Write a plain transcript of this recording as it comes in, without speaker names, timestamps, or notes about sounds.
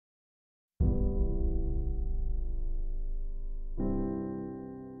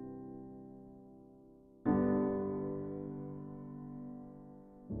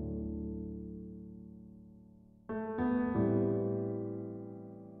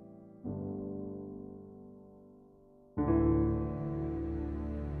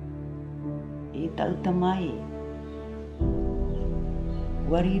tauta mai.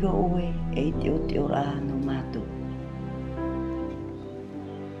 Wariro oe e te o te ora no mātou.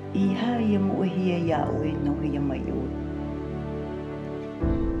 I haia mo e hia ia oe no hia mai oe.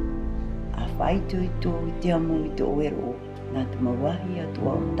 A whaitu i tō i te amu i te oero nā te mawahi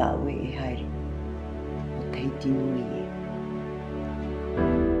atua o tā oe e haere. O teiti nui e.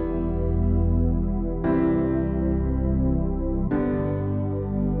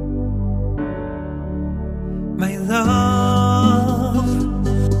 My love,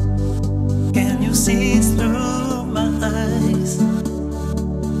 can you see through my eyes?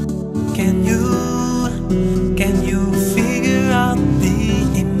 Can you figure out the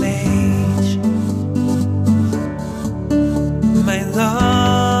image? My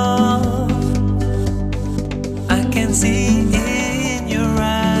love, I can see in your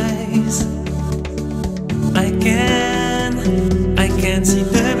eyes. I can see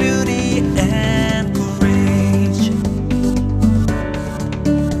the beauty and courage.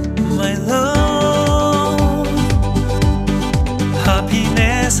 My love,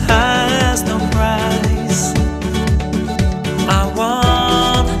 happiness.